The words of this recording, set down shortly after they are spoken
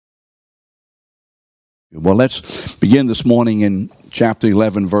Well, let's begin this morning in chapter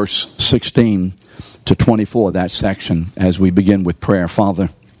 11, verse 16 to 24, that section, as we begin with prayer. Father,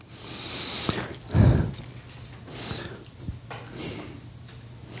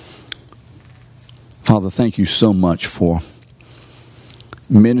 thank you so much for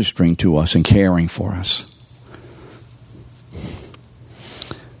ministering to us and caring for us.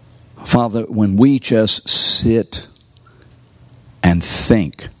 Father, when we just sit and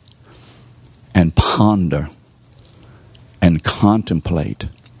think and ponder and contemplate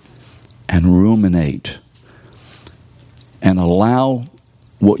and ruminate and allow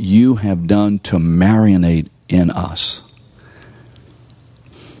what you have done to marinate in us,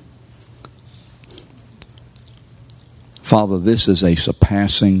 Father, this is a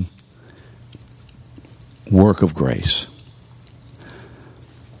surpassing work of grace.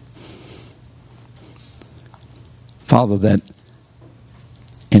 Father, that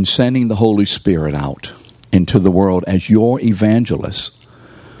in sending the Holy Spirit out into the world as your evangelist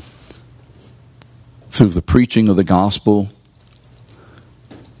through the preaching of the gospel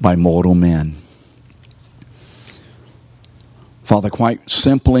by mortal men. Father, quite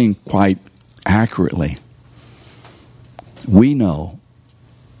simply and quite accurately, we know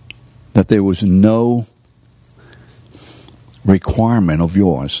that there was no requirement of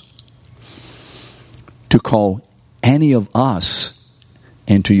yours to call any of us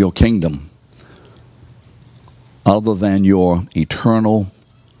into your kingdom other than your eternal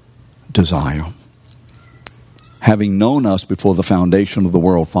desire. Having known us before the foundation of the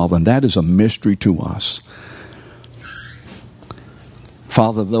world, Father, and that is a mystery to us.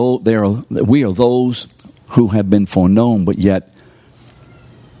 Father, though we are those who have been foreknown, but yet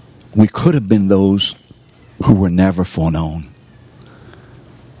we could have been those who were never foreknown.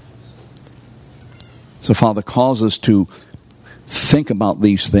 So, Father, cause us to think about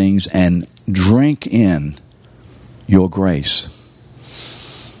these things and drink in your grace,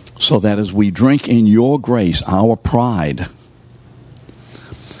 so that as we drink in your grace, our pride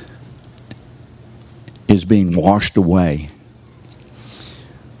is being washed away,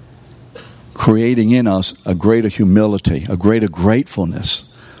 creating in us a greater humility, a greater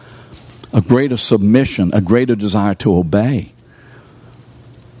gratefulness, a greater submission, a greater desire to obey.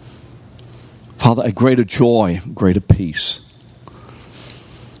 Father, a greater joy, greater peace,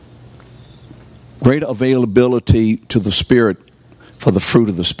 greater availability to the Spirit for the fruit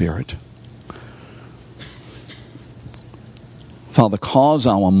of the Spirit. Father, cause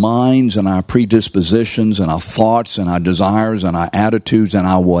our minds and our predispositions and our thoughts and our desires and our attitudes and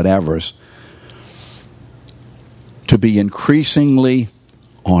our whatevers to be increasingly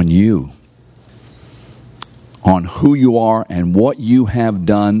on you, on who you are and what you have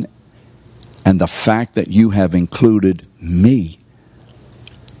done, and the fact that you have included me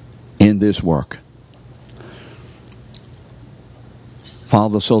in this work.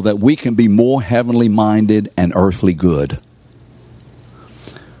 Father, so that we can be more heavenly minded and earthly good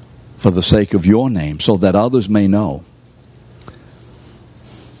for the sake of your name, so that others may know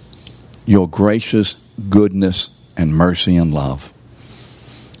your gracious goodness and mercy and love,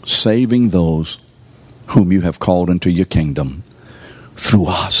 saving those whom you have called into your kingdom through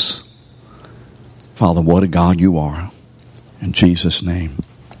us. Father, what a God you are. In Jesus' name,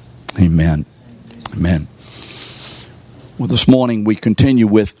 amen. Amen. Well, this morning we continue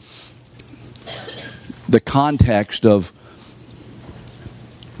with the context of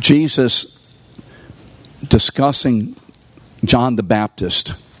Jesus discussing John the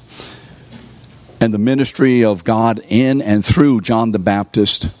Baptist and the ministry of God in and through John the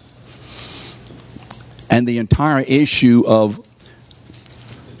Baptist, and the entire issue of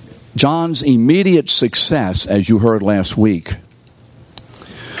John's immediate success, as you heard last week.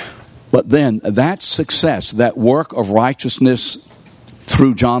 But then that success, that work of righteousness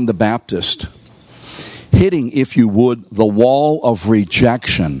through John the Baptist, hitting, if you would, the wall of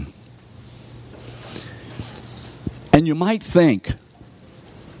rejection. And you might think,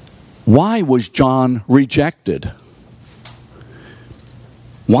 why was John rejected?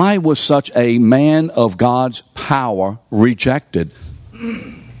 Why was such a man of God's power rejected?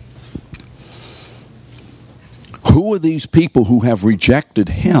 Who are these people who have rejected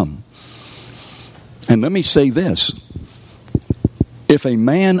him? And let me say this. If a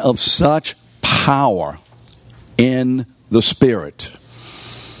man of such power in the Spirit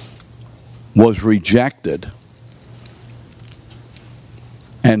was rejected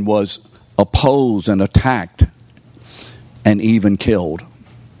and was opposed and attacked and even killed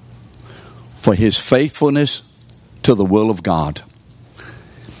for his faithfulness to the will of God,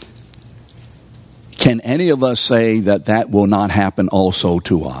 Can any of us say that that will not happen also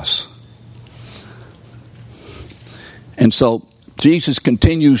to us? And so Jesus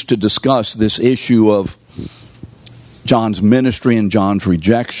continues to discuss this issue of John's ministry and John's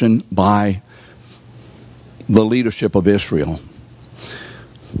rejection by the leadership of Israel.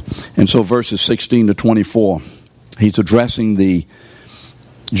 And so verses 16 to 24, he's addressing the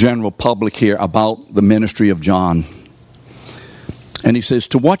general public here about the ministry of John. And he says,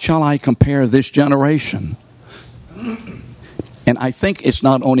 "To what shall I compare this generation?" And I think it's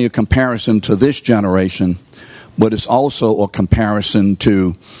not only a comparison to this generation, but it's also a comparison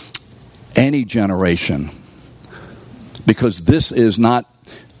to any generation. Because this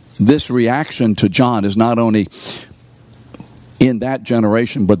reaction to John is not only in that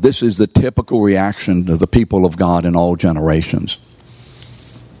generation, but this is the typical reaction to the people of God in all generations.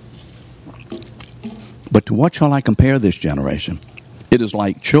 But to what shall I compare this generation? It is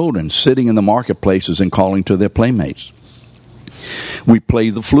like children sitting in the marketplaces and calling to their playmates. We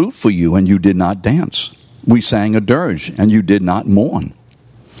played the flute for you, and you did not dance. We sang a dirge, and you did not mourn.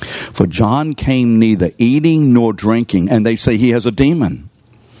 For John came neither eating nor drinking, and they say he has a demon.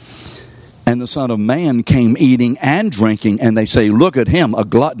 And the Son of Man came eating and drinking, and they say, look at him, a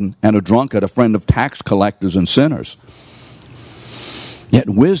glutton and a drunkard, a friend of tax collectors and sinners. Yet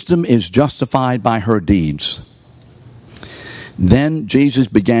wisdom is justified by her deeds. Then Jesus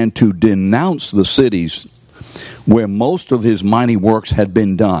began to denounce the cities where most of his mighty works had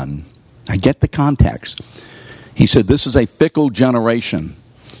been done. I get the context. He said, this is a fickle generation.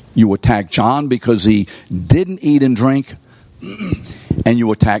 You attack John because he didn't eat and drink, and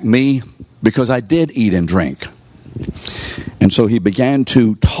you attack me because I did eat and drink. And so he began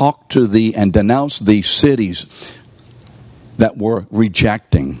to talk to and denounce the cities that were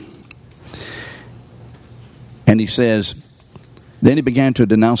rejecting. And he says, then he began to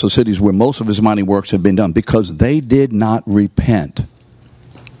denounce the cities where most of his mighty works had been done, because they did not repent.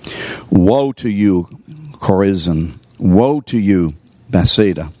 Woe to you, Chorazin! Woe to you,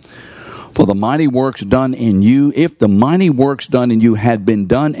 Bethsaida! For the mighty works done in you, if the mighty works done in you had been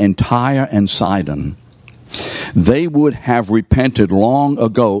done in Tyre and Sidon, they would have repented long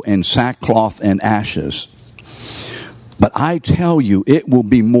ago in sackcloth and ashes. But I tell you, it will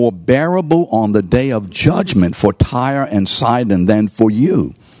be more bearable on the day of judgment for Tyre and Sidon than for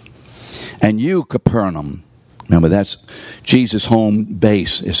you. And you, Capernaum, remember that's Jesus' home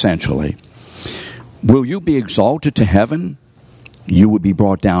base, essentially. Will you be exalted to heaven? You would be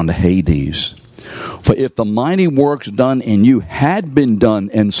brought down to Hades. For if the mighty works done in you had been done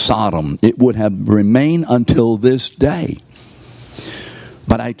in Sodom, it would have remained until this day.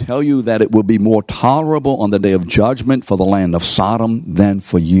 But I tell you that it will be more tolerable on the day of judgment for the land of Sodom than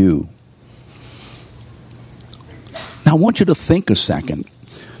for you. Now I want you to think a second,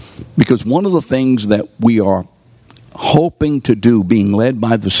 because one of the things that we are hoping to do, being led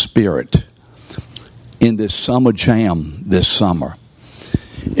by the Spirit in this summer jam this summer,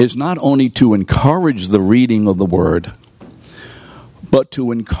 is not only to encourage the reading of the Word, but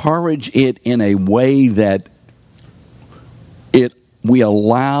to encourage it in a way that we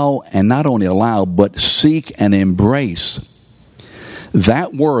allow, and not only allow, but seek and embrace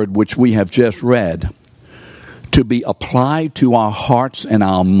that Word which we have just read to be applied to our hearts and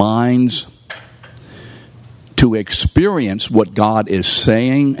our minds, to experience what God is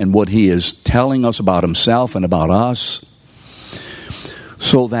saying and what He is telling us about Himself and about us,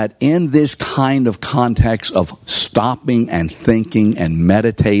 so that in this kind of context of stopping and thinking and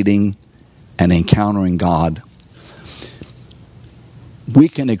meditating and encountering God, we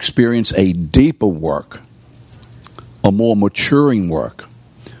can experience a deeper work, a more maturing work,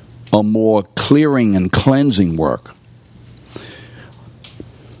 a more clearing and cleansing work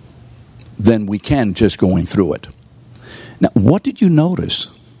than we can just going through it. Now, what did you notice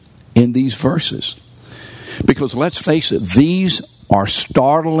in these verses? Because let's face it, these are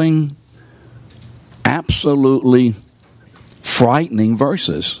startling, absolutely frightening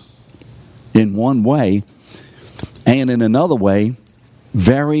verses in one way, and in another way,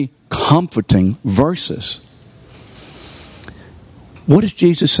 very comforting verses. What is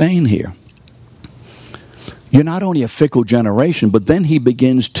Jesus saying here? You're not only a fickle generation, but then he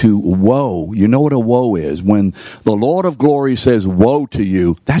begins to woe. You know what a woe is? When the Lord of glory says, woe to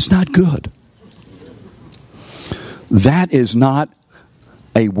you, that's not good. That is not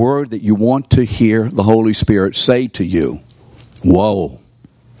a word that you want to hear the Holy Spirit say to you. Woe.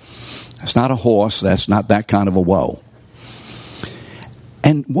 That's not a horse. That's not that kind of a woe.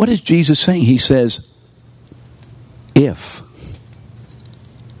 And what is Jesus saying? He says, if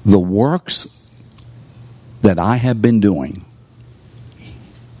the works that I have been doing,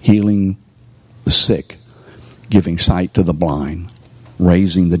 healing the sick, giving sight to the blind,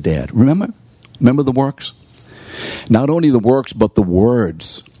 raising the dead. Remember the works? Not only the works, but the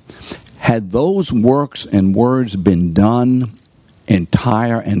words. Had those works and words been done in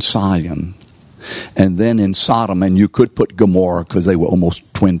Tyre and Sidon, and then in Sodom, and you could put Gomorrah because they were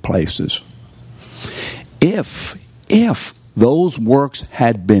almost twin places. If those works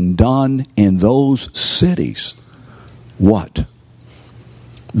had been done in those cities, what?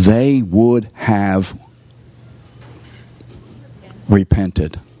 They would have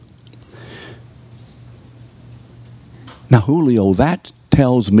repented. Now, Julio, that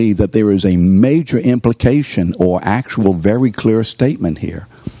tells me that there is a major implication or actual very clear statement here.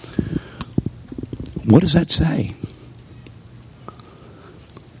 What does that say?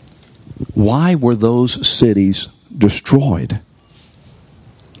 Why were those cities destroyed?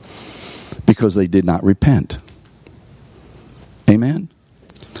 Because they did not repent. Amen?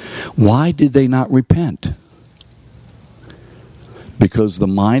 Why did they not repent? Because the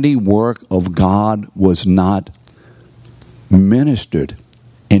mighty work of God was not ministered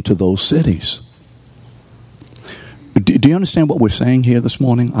into those cities. Do you understand what we're saying here this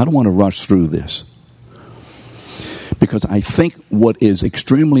morning? I don't want to rush through this, because I think what is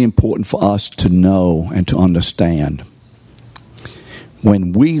extremely important for us to know and to understand,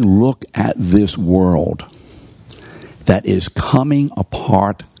 when we look at this world that is coming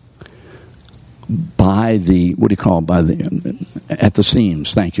apart by the, at the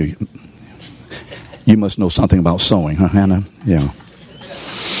seams. Thank you. You must know something about sewing, huh, Hannah? Yeah.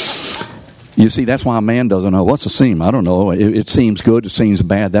 You see, that's why a man doesn't know. What's a seam? I don't know. It seems good. It seems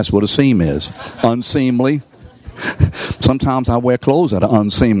bad. That's what a seam is. Unseemly. Sometimes I wear clothes that are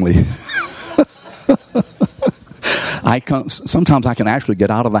unseemly. Sometimes I can actually get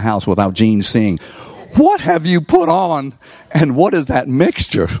out of the house without Jean saying, "What have you put on? And what is that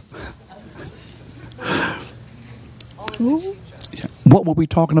mixture?" What were we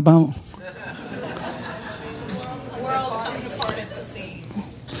talking about?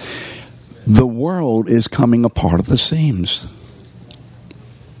 The world is coming apart at the seams.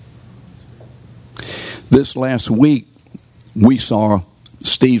 This last week, we saw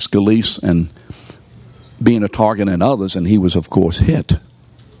Steve Scalise and being a target and others, and he was, of course, hit.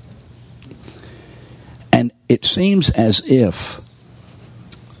 And it seems as if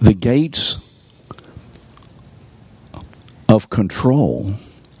the gates of control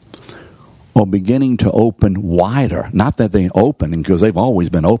are beginning to open wider. Not that they're opening, because they've always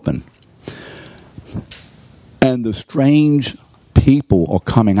been open. And the strange people are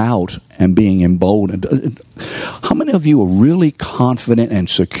coming out and being emboldened. How many of you are really confident and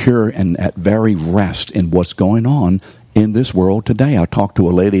secure and at very rest in what's going on in this world today? I talked to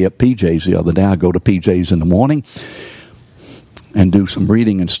a lady at PJ's the other day. I go to PJ's in the morning and do some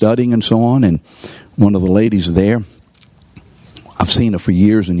reading and studying and so on. And one of the ladies there, I've seen her for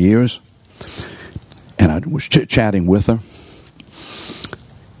years and years. And I was chit-chatting with her.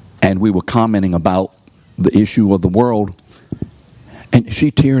 And we were commenting about the issue of the world. And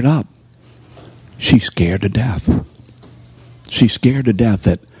she teared up. She's scared to death. She's scared to death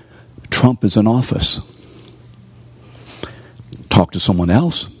that Trump is in office. Talk to someone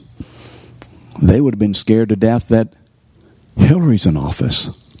else. They would have been scared to death that Hillary's in office.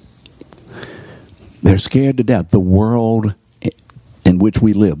 They're scared to death. The world in which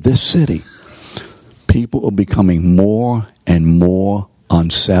we live, this city, people are becoming more and more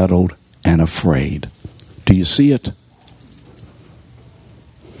unsettled and afraid. Do you see it?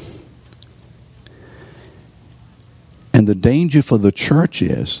 And the danger for the church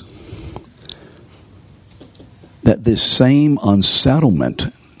is that this same unsettlement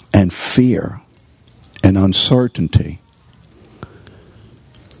and fear and uncertainty,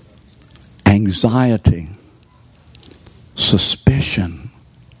 anxiety, suspicion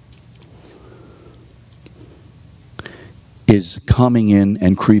is coming in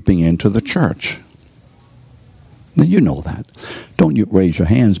and creeping into the church. Now, you know that. Don't you raise your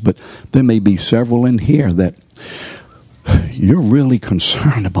hands, but there may be several in here that you're really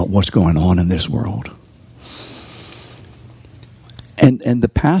concerned about what's going on in this world. And the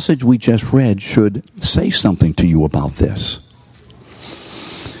passage we just read should say something to you about this.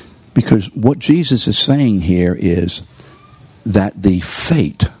 Because what Jesus is saying here is that the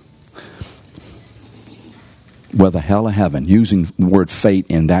fate, whether hell or heaven, using the word fate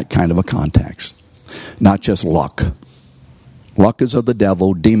in that kind of a context, not just luck. Luck is of the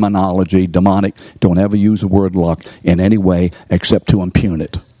devil, demonology, demonic. Don't ever use the word luck in any way except to impugn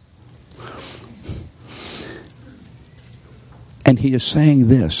it. And he is saying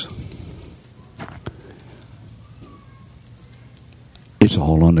this. It's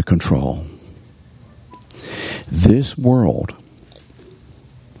all under control. This world,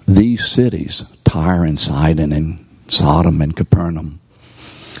 these cities, Tyre and Sidon and Sodom and Capernaum.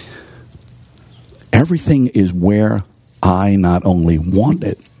 Everything is where I not only want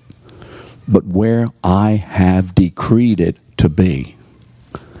it, but where I have decreed it to be.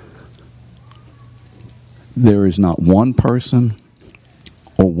 There is not one person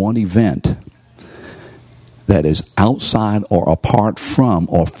or one event that is outside or apart from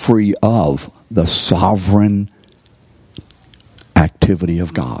or free of the sovereign activity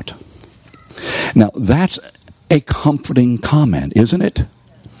of God. Now, that's a comforting comment, isn't it?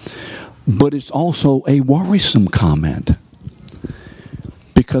 But it's also a worrisome comment.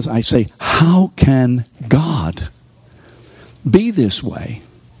 Because I say, how can God be this way?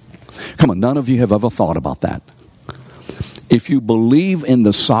 Come on, none of you have ever thought about that. If you believe in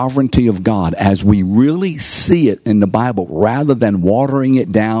the sovereignty of God as we really see it in the Bible, rather than watering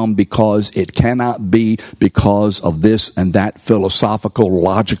it down because it cannot be because of this and that philosophical,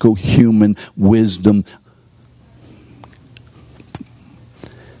 logical, human wisdom.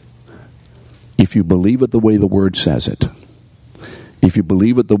 If you believe it the way the Word says it, if you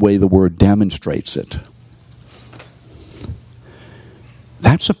believe it the way the Word demonstrates it,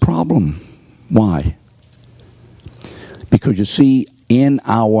 that's a problem. Why? Because you see, in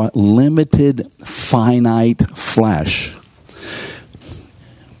our limited, finite flesh,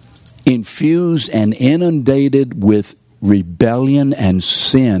 infused and inundated with rebellion and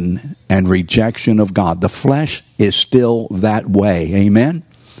sin and rejection of God, the flesh is still that way. Amen?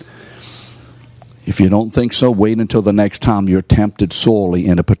 If you don't think so, wait until the next time you're tempted sorely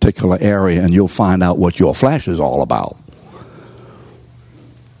in a particular area and you'll find out what your flesh is all about.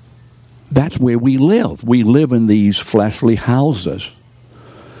 That's where we live. We live in these fleshly houses.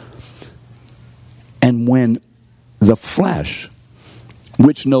 And when the flesh,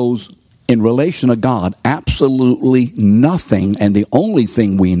 which knows in relation to God absolutely nothing, and the only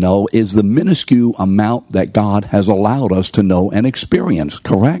thing we know is the minuscule amount that God has allowed us to know and experience,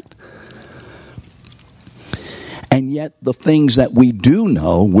 correct? And yet the things that we do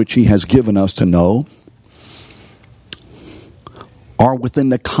know, which He has given us to know, are within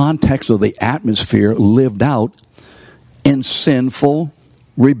the context of the atmosphere lived out in sinful,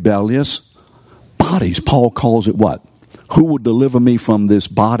 rebellious bodies. Paul calls it what? Who will deliver me from this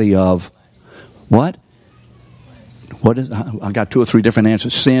body of what? What is? I got 2 or 3 different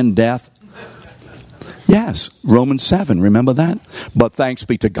answers. Sin, death. Yes, Romans 7. Remember that? But thanks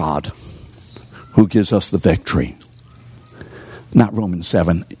be to God who gives us the victory. Not Romans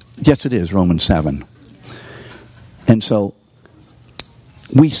 7. Yes, it is Romans 7. And so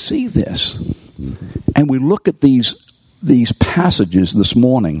we see this, and we look at these passages this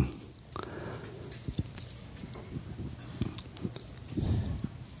morning.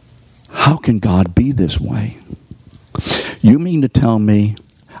 How can God be this way? You mean to tell me,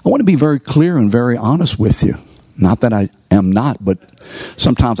 I want to be very clear and very honest with you. Not that I am not, but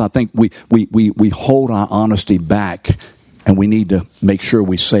sometimes I think we hold our honesty back, and we need to make sure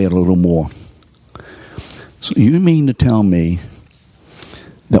we say it a little more. So you mean to tell me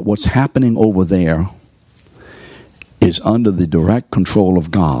that what's happening over there is under the direct control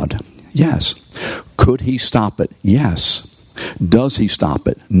of God? Yes. Could He stop it? Yes. Does He stop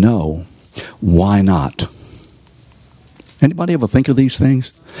it? No. Why not? Anybody ever think of these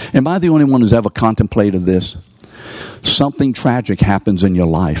things? Am I the only one who's ever contemplated this? Something tragic happens in your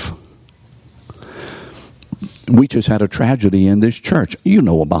life. We just had a tragedy in this church. You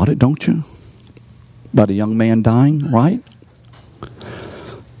know about it, don't you? About a young man dying, right?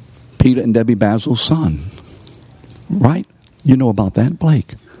 Peter and Debbie Basil's son. Right? You know about that,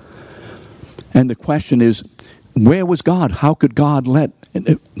 Blake. And the question is, where was God? How could God let...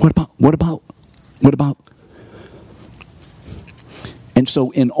 What about? And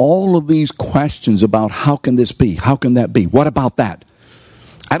so in all of these questions about how can this be? How can that be? What about that?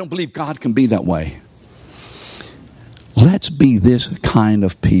 I don't believe God can be that way. Let's be this kind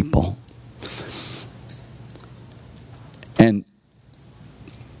of people. And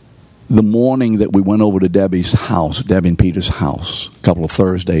the morning that we went over to Debbie's house, Debbie and Peter's house, a couple of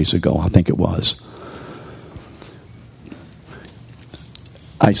Thursdays ago, I think it was,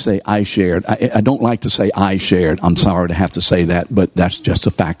 I say I shared. I don't like to say I shared. I'm sorry to have to say that, but that's just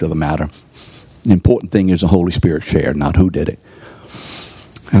a fact of the matter. The important thing is the Holy Spirit shared, not who did it.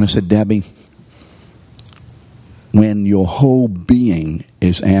 And I said, Debbie, when your whole being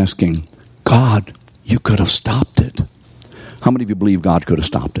is asking, God, you could have stopped it. How many of you believe God could have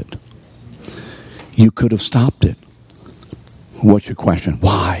stopped it? You could have stopped it. What's your question?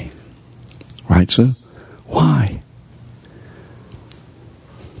 Why? Right, sir? Why?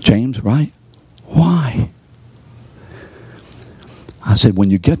 James, right? Why? I said,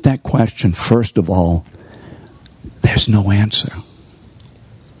 when you get that question, first of all, there's no answer.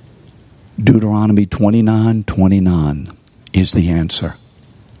 Deuteronomy 29:29 is the answer.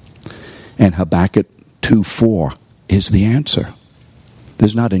 And Habakkuk 2:4 is the answer.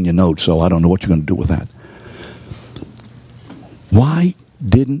 This is not in your notes, so I don't know what you're going to do with that. Why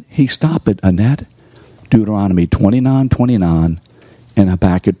didn't he stop it, Annette? Deuteronomy 29:29 and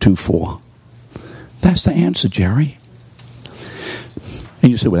Habakkuk 2:4. That's the answer, Jerry.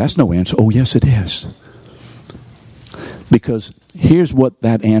 And you say, well, that's no answer. Oh, yes, it is. Because here's what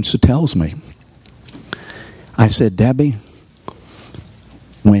that answer tells me. I said, Debbie,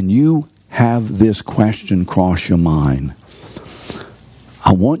 when you have this question cross your mind,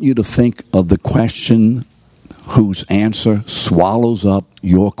 I want you to think of the question whose answer swallows up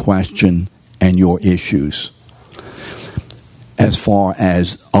your question and your issues as far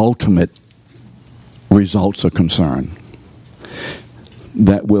as ultimate results are concerned,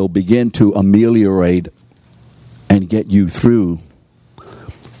 that will begin to ameliorate and get you through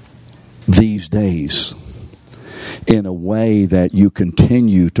these days in a way that you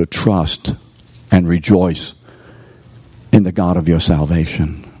continue to trust and rejoice in the God of your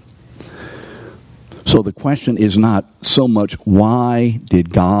salvation. So the question is not so much, why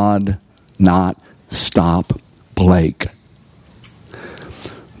did God not stop Blake?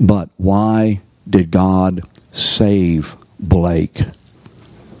 But why did God save Blake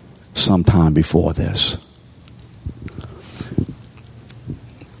sometime before this?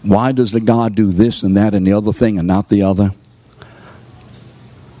 Why does the God do this and that and the other thing and not the other?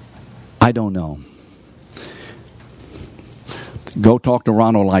 I don't know. Go talk to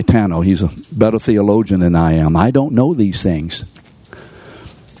Ronald Laitano. He's a better theologian than I am. I don't know these things.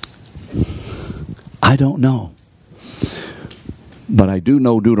 I don't know. But I do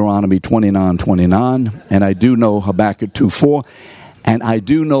know Deuteronomy 29:29, and I do know Habakkuk 2:4, and I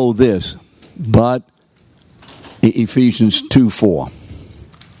do know this, but Ephesians 2:4.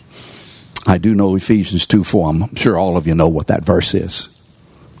 I do know Ephesians 2:4. I'm sure all of you know what that verse is.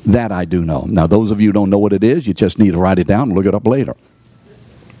 That I do know. Now, those of you who don't know what it is, you just need to write it down and look it up later.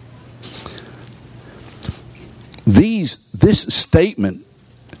 This statement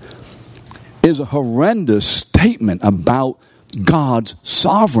is a horrendous statement about God's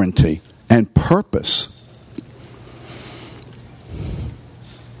sovereignty and purpose.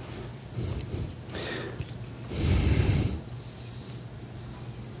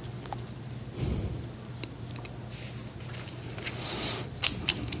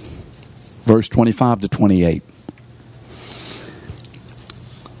 Verse 25 to 28.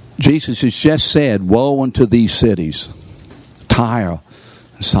 Jesus has just said, woe unto these cities, Tyre,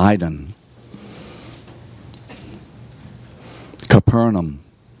 Sidon, Capernaum,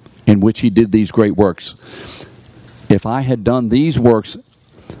 in which he did these great works. If I had done these works,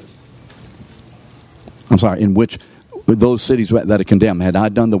 in which those cities that are condemned, had I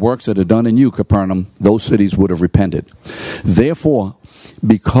done the works that are done in you, Capernaum, those cities would have repented. Therefore,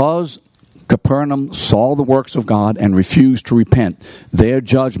 because Capernaum saw the works of God and refused to repent, their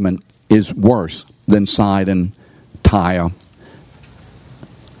judgment is worse than Sidon, Tyre,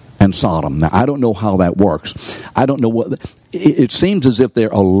 and Sodom. Now, I don't know how that works. I don't know what... It seems as if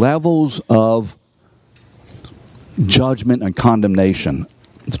there are levels of judgment and condemnation.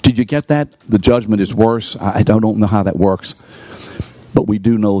 Did you get that? The judgment is worse. I don't know how that works. But we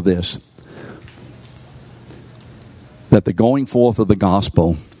do know this, that the going forth of the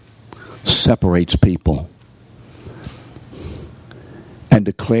gospel separates people and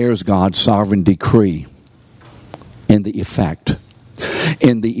declares God's sovereign decree in the effect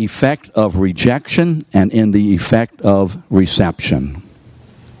of rejection and in the effect of reception.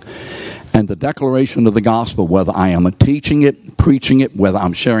 And the declaration of the gospel, whether I am teaching it, preaching it, whether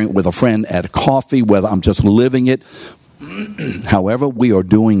I'm sharing it with a friend at a coffee, whether I'm just living it, however we are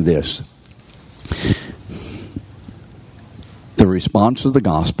doing this, the response to the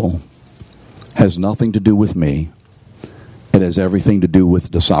gospel has nothing to do with me. It has everything to do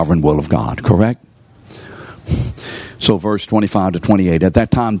with the sovereign will of God, correct? So verse 25 to 28, at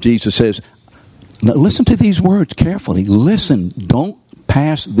that time Jesus says, now listen to these words carefully. Listen, don't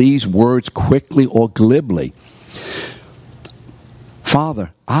pass these words quickly or glibly.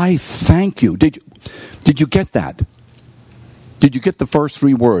 Father, I thank you. Did you get that? Did you get the first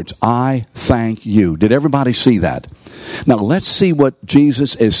three words? I thank you. Did everybody see that? Now let's see what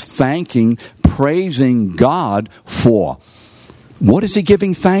Jesus is thanking, praising God for. What is he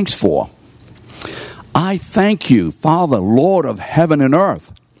giving thanks for? I thank you, Father, Lord of heaven and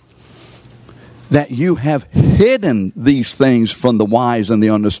earth, that you have hidden these things from the wise and the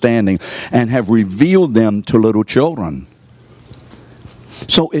understanding and have revealed them to little children.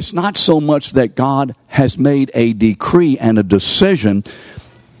 So it's not so much that God has made a decree and a decision,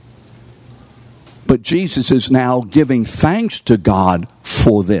 but Jesus is now giving thanks to God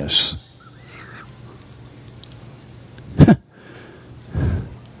for this.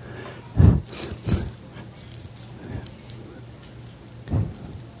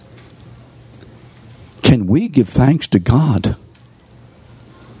 Can we give thanks to God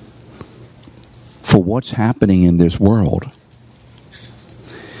for what's happening in this world?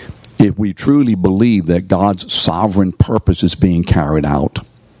 If we truly believe that God's sovereign purpose is being carried out,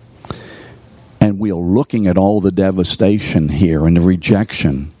 and we are looking at all the devastation here and the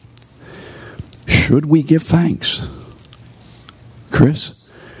rejection, should we give thanks? Chris,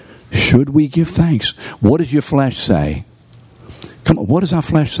 should we give thanks? What does your flesh say? Come on, what does our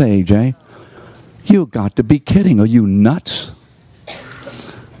flesh say, AJ? You got to be kidding. Are you nuts?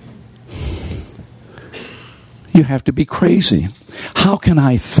 You have to be crazy. How can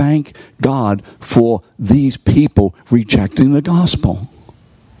I thank God for these people rejecting the gospel?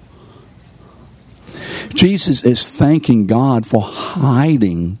 Jesus is thanking God for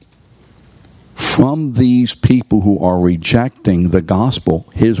hiding from these people who are rejecting the gospel,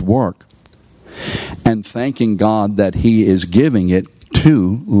 his work, and thanking God that he is giving it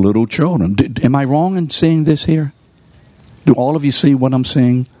to little children. Am I wrong in seeing this here? Do all of you see what I'm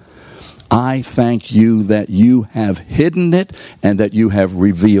seeing? I thank you that you have hidden it and that you have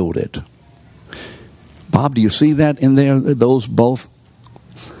revealed it. Bob, do you see that in there? Those both?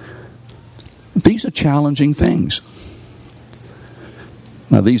 These are challenging things.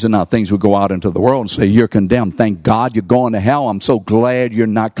 Now, these are not things we go out into the world and say, you're condemned. Thank God you're going to hell. I'm so glad you're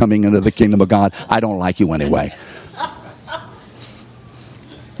not coming into the kingdom of God. I don't like you anyway.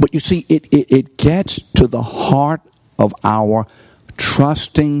 But you see, it gets to the heart of our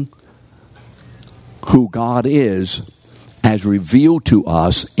trusting who God is as revealed to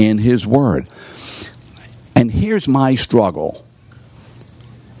us in his word. And here's my struggle.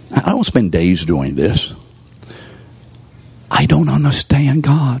 I don't spend days doing this. I don't understand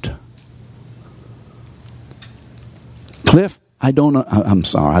God. Cliff, I'm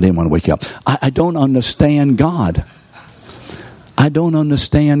sorry, I didn't want to wake you up. I don't understand God. I don't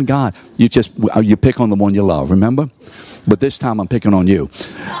understand God. You pick on the one you love, remember? But this time I'm picking on you.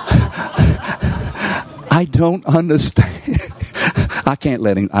 I don't understand. I can't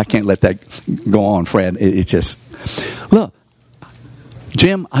let that go on, Fred. It just, look,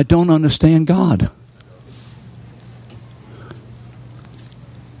 Jim, I don't understand God.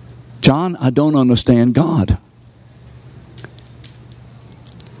 John, I don't understand God.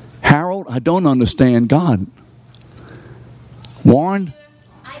 Harold, I don't understand God. Warren,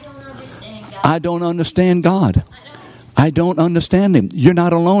 I don't understand God. I don't understand God. I don't understand him. You're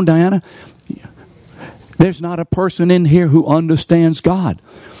not alone, Diana. There's not a person in here who understands God.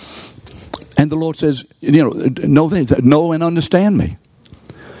 And the Lord says, know and understand me.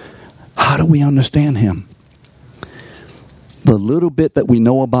 How do we understand him? The little bit that we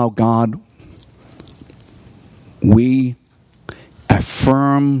know about God, we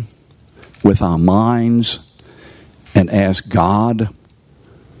affirm with our minds and ask God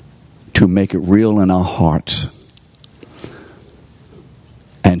to make it real in our hearts.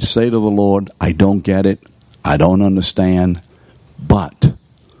 And say to the Lord, I don't get it, I don't understand, but,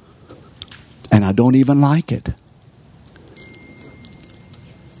 and I don't even like it.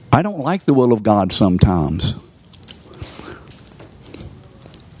 I don't like the will of God sometimes.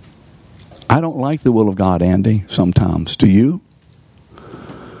 I don't like the will of God, Andy, sometimes. Do you?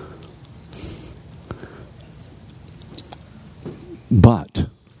 But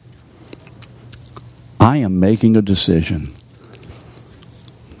I am making a decision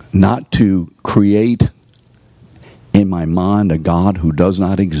not to create in my mind a God who does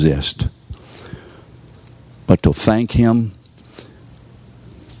not exist, but to thank him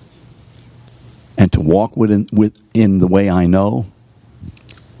and to walk within the way I know,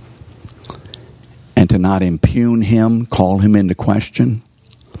 and to not impugn him, call him into question,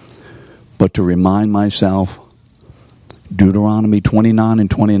 but to remind myself, Deuteronomy 29 and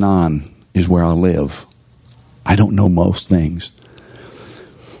 29 is where I live. I don't know most things,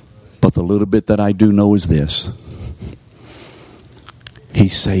 but the little bit that I do know is this. He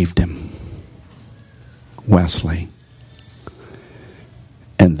saved him. Wesley.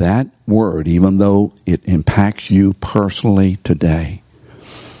 And that word, even though it impacts you personally today,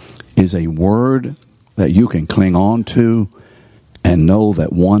 is a word that you can cling on to and know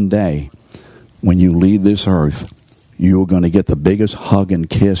that one day when you leave this earth, you're going to get the biggest hug and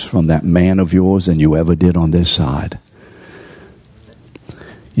kiss from that man of yours than you ever did on this side.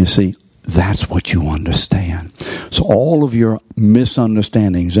 You see, That's what you understand. So all of your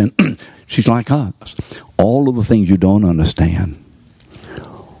misunderstandings, and she's like us, all of the things you don't understand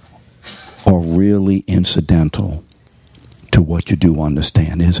are really incidental to what you do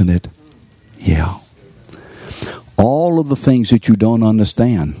understand, isn't it? Yeah. All of the things that you don't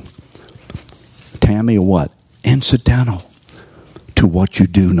understand, Tammy, are what? Incidental to what you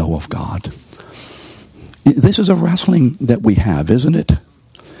do know of God. This is a wrestling that we have, isn't it?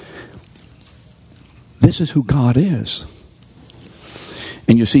 This is who God is.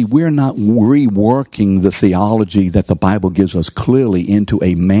 And you see, we're not reworking the theology that the Bible gives us clearly into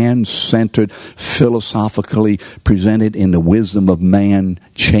a man-centered, philosophically presented in the wisdom of man,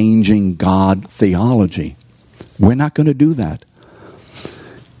 changing God theology. We're not going to do that.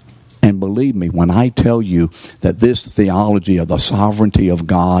 And believe me, when I tell you that this theology of the sovereignty of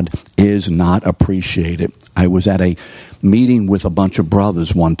God is not appreciated. I was at a meeting with a bunch of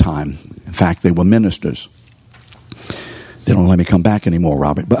brothers one time. In fact, they were ministers. They don't let me come back anymore,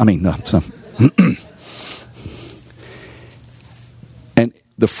 Robert. But I mean, no. So. And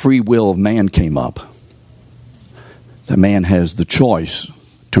the free will of man came up. That man has the choice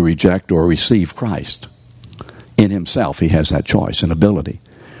to reject or receive Christ. In himself, he has that choice and ability.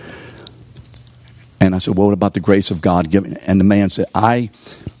 And I said, well, what about the grace of God given? And the man said,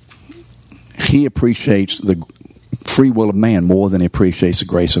 he appreciates the free will of man more than he appreciates the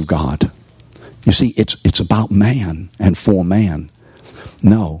grace of God. You see, it's about man and for man.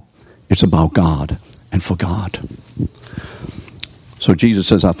 No, it's about God and for God. So Jesus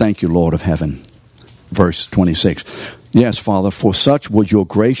says, I thank you, Lord of heaven. Verse 26. Yes, Father, for such was your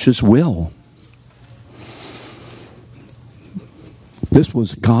gracious will. This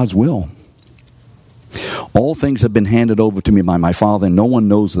was God's will. All things have been handed over to me by my Father, and no one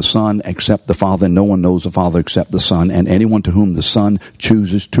knows the Son except the Father, and no one knows the Father except the Son, and anyone to whom the Son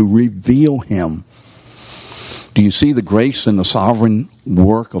chooses to reveal him. Do you see the grace and the sovereign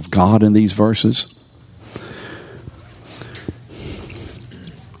work of God in these verses?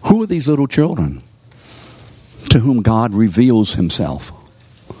 Who are these little children to whom God reveals himself?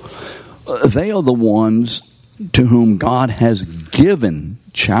 They are the ones to whom God has given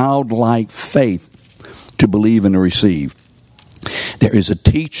childlike faith to believe and to receive. There is a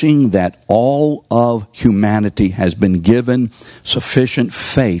teaching that all of humanity has been given sufficient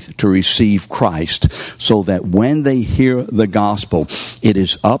faith to receive Christ, so that when they hear the gospel, it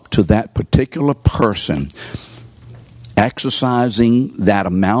is up to that particular person exercising that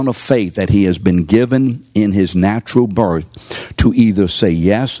amount of faith that he has been given in his natural birth to either say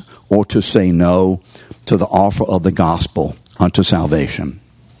yes or to say no to the offer of the gospel unto salvation.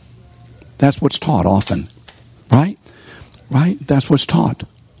 That's what's taught often, right? Right? That's what's taught.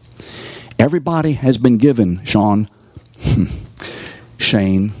 Everybody has been given, Sean,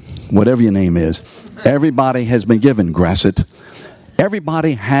 Shane, whatever your name is. Everybody has been given, Grasset.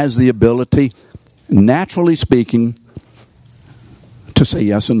 Everybody has the ability, naturally speaking, to say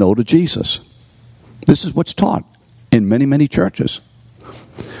yes or no to Jesus. This is what's taught in many, many churches.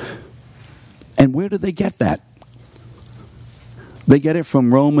 And where do they get that? They get it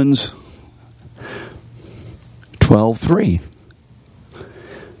from Romans 12:3.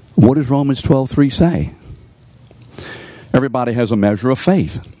 What does Romans 12:3 say? Everybody has a measure of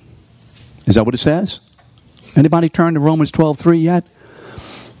faith. Is that what it says? Anybody turn to Romans 12:3 yet?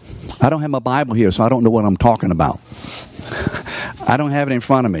 I don't have my Bible here, so I don't know what I'm talking about. I don't have it in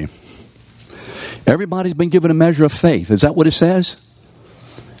front of me. Everybody's been given a measure of faith. Is that what it says?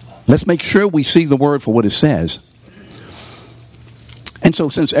 Let's make sure we see the word for what it says. And so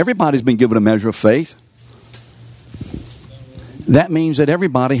since everybody's been given a measure of faith, that means that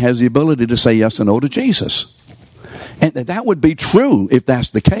everybody has the ability to say yes or no to Jesus. And that would be true if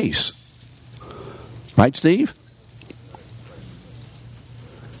that's the case. Right, Steve?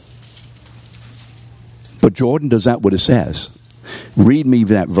 But Jordan, does that what it says? Read me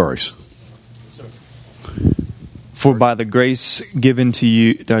that verse. For by the grace given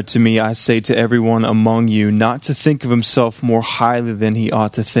to me, I say to everyone among you, not to think of himself more highly than he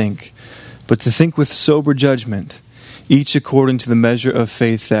ought to think, but to think with sober judgment, each according to the measure of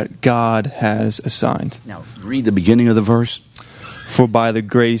faith that God has assigned. Now, read the beginning of the verse. For by the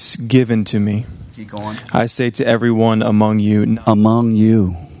grace given to me, keep going. I say to everyone among you. Among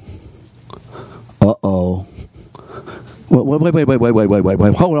you. Uh-oh.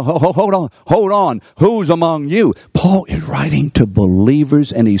 Wait. Hold on. Who's among you? Paul is writing to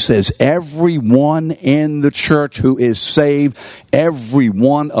believers, and he says, everyone in the church who is saved, every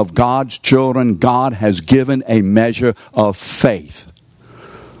one of God's children, God has given a measure of faith.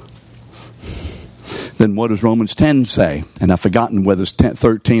 then what does Romans 10 say? And I've forgotten whether it's 10,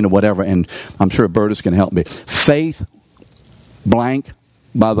 13 or whatever, and I'm sure Bertus can help me. Faith, blank,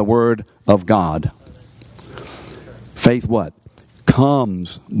 by the word of God. Faith what?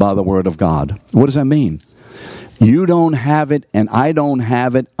 Comes by the word of God. What does that mean? You don't have it and I don't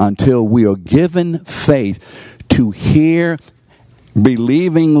have it until we are given faith to hear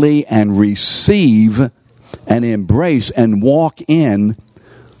believingly and receive and embrace and walk in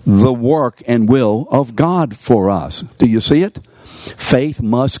the work and will of God for us. Do you see it? Faith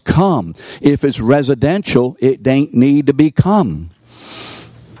must come. If it's residential, it don't need to become.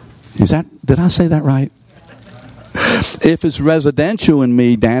 Did I say that right? If it's residential in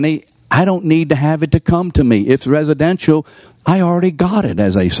me, Danny, I don't need to have it to come to me. If it's residential, I already got it,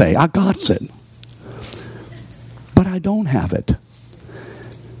 as they say. I got it. But I don't have it.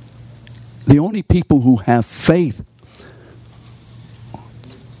 The only people who have faith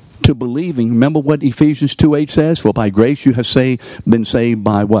to believing, remember what Ephesians 2:8 says? For by grace you have been saved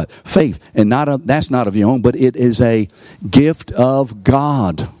by what? Faith. And that's not of your own, but it is a gift of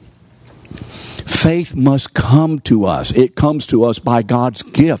God. Faith must come to us. It comes to us by God's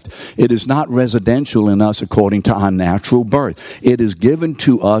gift. It is not residential in us according to our natural birth. It is given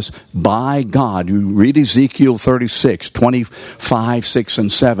to us by God. You read Ezekiel 36, 25, 6,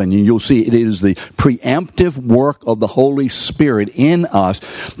 and 7, and you'll see it is the preemptive work of the Holy Spirit in us,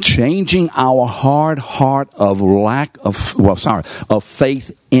 changing our hard heart of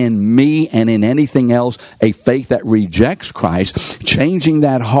faith in me and in anything else, a faith that rejects Christ, changing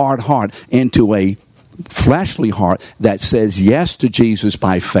that hard heart into a fleshly heart that says yes to Jesus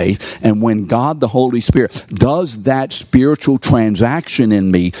by faith. And when God the Holy Spirit does that spiritual transaction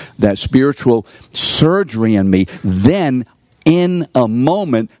in me, that spiritual surgery in me, then in a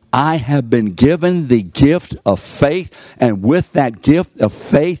moment I have been given the gift of faith, and with that gift of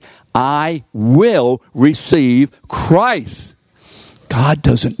faith I will receive Christ. God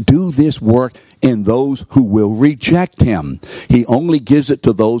doesn't do this work in those who will reject him. He only gives it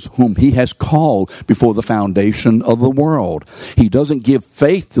to those whom he has called before the foundation of the world. He doesn't give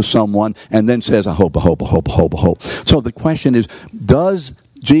faith to someone and then says, I hope. So the question is, does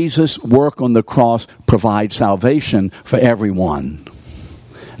Jesus' work on the cross provide salvation for everyone?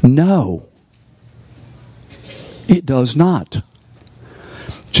 No. It does not.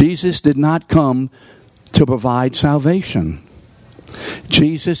 Jesus did not come to provide salvation.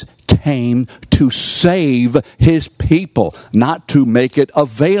 Jesus came to save his people, not to make it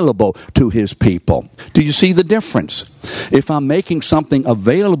available to his people. Do you see the difference? If I'm making something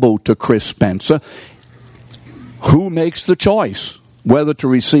available to Chris Spencer, who makes the choice whether to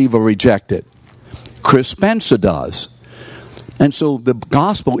receive or reject it? Chris Spencer does. And so the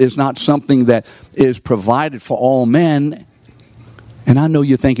gospel is not something that is provided for all men. And I know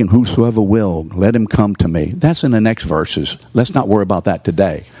you're thinking, whosoever will, let him come to me. That's in the next verses. Let's not worry about that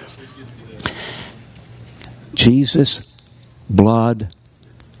today. Jesus' blood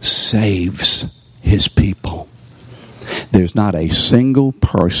saves his people. There's not a single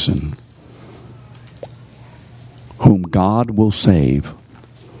person whom God will save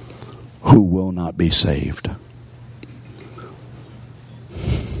who will not be saved.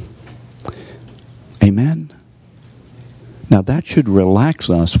 Amen? Now that should relax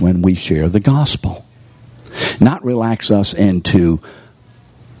us when we share the gospel. Not relax us into,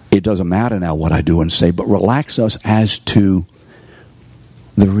 it doesn't matter now what I do and say, but relax us as to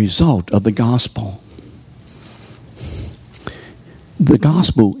the result of the gospel. The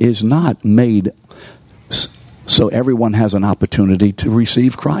gospel is not made so everyone has an opportunity to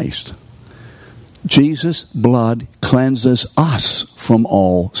receive Christ. Jesus' blood cleanses us from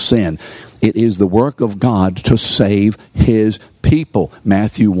all sin. It is the work of God to save his people.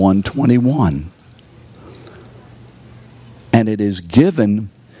 Matthew 1:21. And it is given,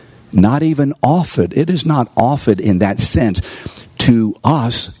 not even offered. It is not offered in that sense to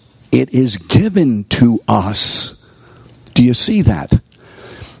us. It is given to us. Do you see that?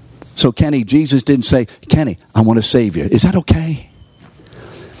 So Kenny, Jesus didn't say, Kenny, I want to save you. Is that okay?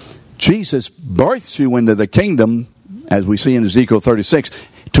 Jesus births you into the kingdom, as we see in Ezekiel 36,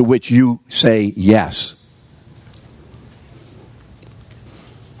 to which you say yes.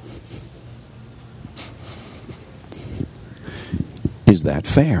 Is that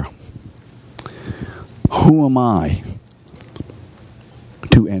fair? Who am I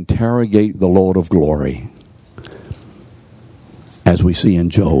to interrogate the Lord of glory, as we see in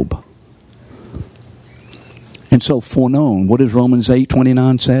Job? And so foreknown, what does Romans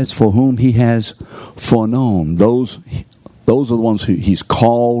 8:29 says? For whom he has foreknown, those are the ones who he's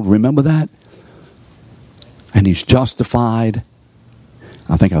called. Remember that? And he's justified.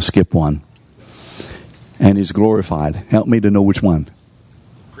 I think I'll skip one. and is glorified. Help me to know which one.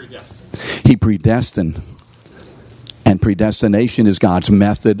 Predestined. He predestined. And predestination is God's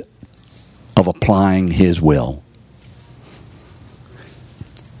method of applying His will.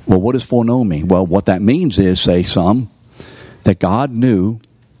 Well, what does foreknow mean? Well, what that means is, say some, that God knew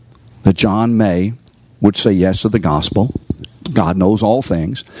that John May would say yes to the gospel. God knows all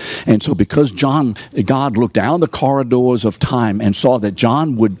things. And so because God looked down the corridors of time and saw that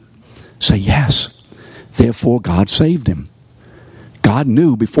John would say yes, therefore God saved him. God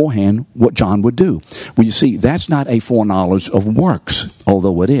knew beforehand what John would do. Well, you see, that's not a foreknowledge of works,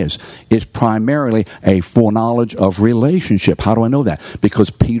 although it is. It's primarily a foreknowledge of relationship. How do I know that? Because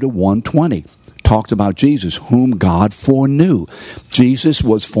Peter 1:20 talked about Jesus, whom God foreknew. Jesus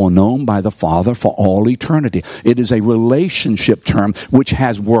was foreknown by the Father for all eternity. It is a relationship term which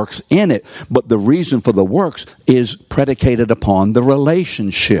has works in it, but the reason for the works is predicated upon the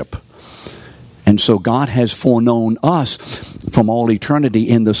relationship. And so God has foreknown us from all eternity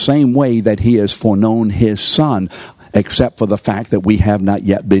in the same way that He has foreknown His Son, except for the fact that we have not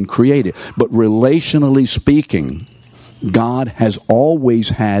yet been created. But relationally speaking, God has always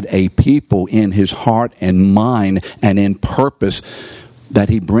had a people in His heart and mind and in purpose that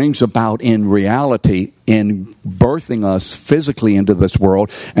He brings about in reality in birthing us physically into this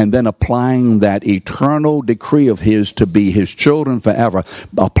world and then applying that eternal decree of His to be His children forever,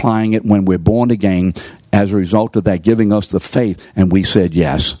 applying it when we're born again as a result of that, giving us the faith. And we said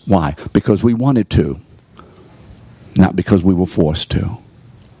yes. Why? Because we wanted to, not because we were forced to.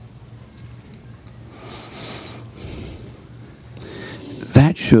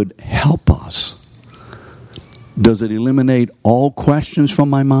 That should help us. Does it eliminate all questions from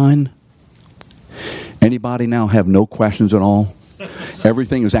my mind? Anybody now have no questions at all?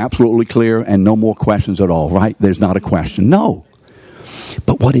 Everything is absolutely clear and no more questions at all, right? There's not a question. No.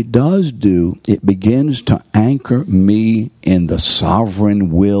 But what it does do, it begins to anchor me in the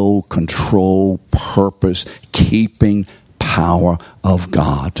sovereign will, control, purpose, keeping power of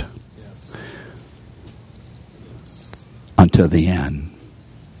God. Yes. Until the end.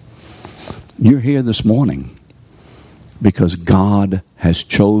 You're here this morning because God has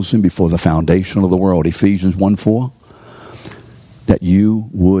chosen before the foundation of the world, Ephesians 1:4, that you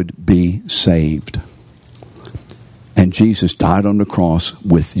would be saved. And Jesus died on the cross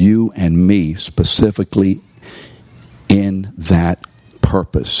with you and me specifically in that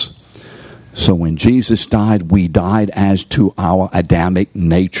purpose. So when Jesus died, we died as to our Adamic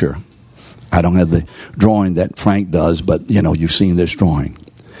nature. I don't have the drawing that Frank does, but you've seen this drawing.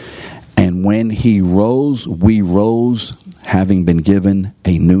 And when He rose, we rose having been given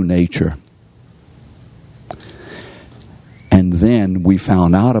a new nature. And then we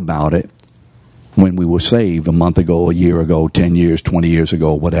found out about it when we were saved a month ago, a year ago, 10 years, 20 years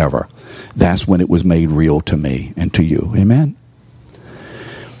ago, whatever. That's when it was made real to me and to you. Amen?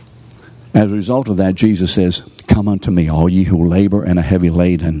 As a result of that, Jesus says, "Come unto me, all ye who labor and are heavy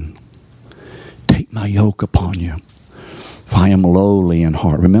laden. Take my yoke upon you. For I am lowly in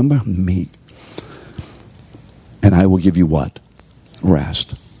heart." Remember? Meek. "And I will give you" what?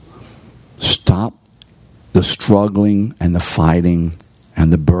 Rest. Stop the struggling and the fighting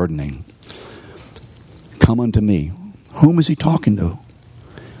and the burdening. Come unto me. Whom is He talking to?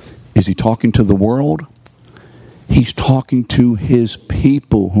 Is He talking to the world? He's talking to His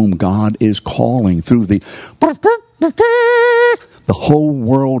people whom God is calling through the whole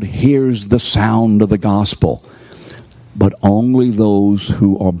world hears the sound of the gospel. But only those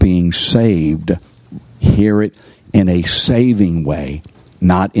who are being saved hear it in a saving way,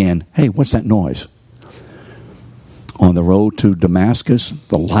 not in, "Hey, what's that noise?" On the road to Damascus,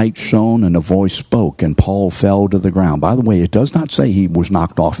 the light shone and a voice spoke, and Paul fell to the ground. By the way, it does not say he was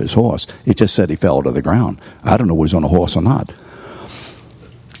knocked off his horse. It just said he fell to the ground. I don't know if he was on a horse or not.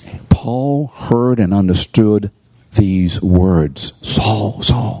 Paul heard and understood these words. "Saul,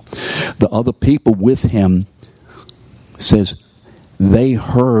 Saul." The other people with him, says, they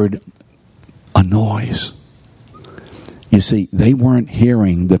heard a noise. You see, they weren't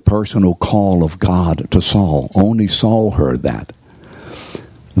hearing the personal call of God to Saul. Only Saul heard that.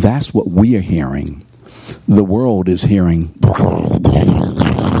 That's what we are hearing. The world is hearing,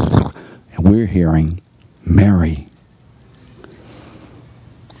 and we're hearing Mary,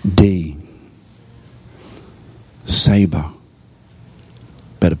 D, Saber.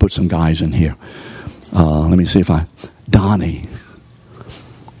 Better put some guys in here. Let me see if Donnie.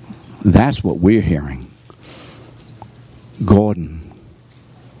 That's what we're hearing. Gordon.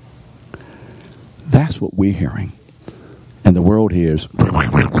 That's what we're hearing. And the world hears.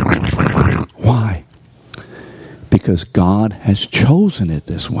 Why? Because God has chosen it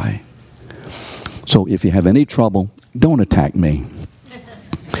this way. So if you have any trouble, don't attack me.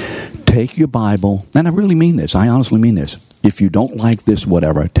 Take your Bible, and I really mean this. I honestly mean this. If you don't like this,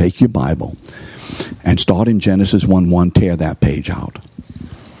 whatever, take your Bible and start in Genesis 1:1, tear that page out.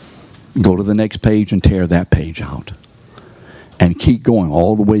 Go to the next page and tear that page out. And keep going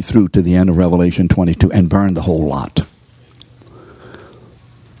all the way through to the end of Revelation 22 and burn the whole lot.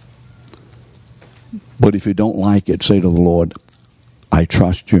 But if you don't like it, say to the Lord, I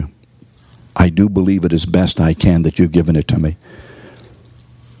trust you. I do believe it as best I can that you've given it to me.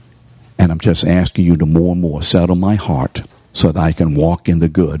 And I'm just asking you to more and more settle my heart so that I can walk in the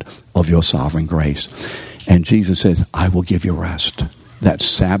good of your sovereign grace. And Jesus says, I will give you rest. That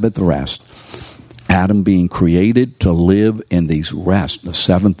Sabbath rest. Adam being created to live in these rest, the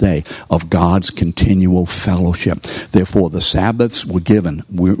seventh day of God's continual fellowship. Therefore, the Sabbaths were given,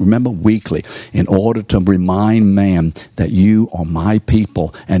 remember, weekly, in order to remind man that you are my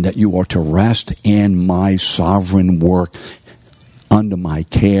people and that you are to rest in my sovereign work under my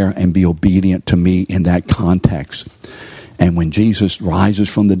care and be obedient to me in that context. And when Jesus rises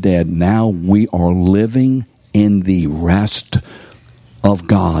from the dead, now we are living in the rest of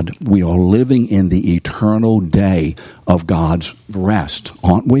God. We are living in the eternal day of God's rest,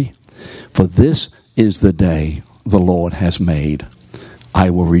 aren't we? For this is the day the Lord has made.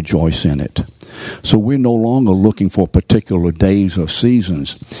 I will rejoice in it. So we're no longer looking for particular days or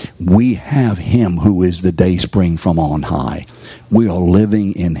seasons. We have Him who is the day spring from on high. We are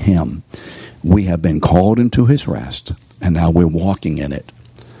living in Him. We have been called into His rest, and now we're walking in it.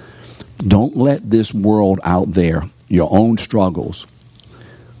 Don't let this world out there, your own struggles,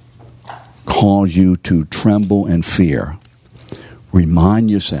 cause you to tremble and fear. Remind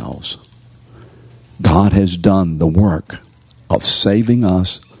yourselves, God has done the work of saving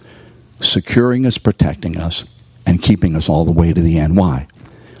us, securing us, protecting us, and keeping us all the way to the end. Why?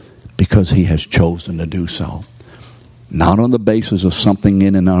 Because He has chosen to do so. Not on the basis of something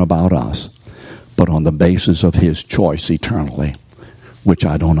in and about us, but on the basis of His choice eternally, which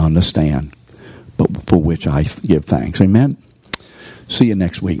I don't understand, but for which I give thanks. Amen? See you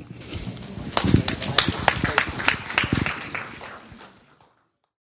next week.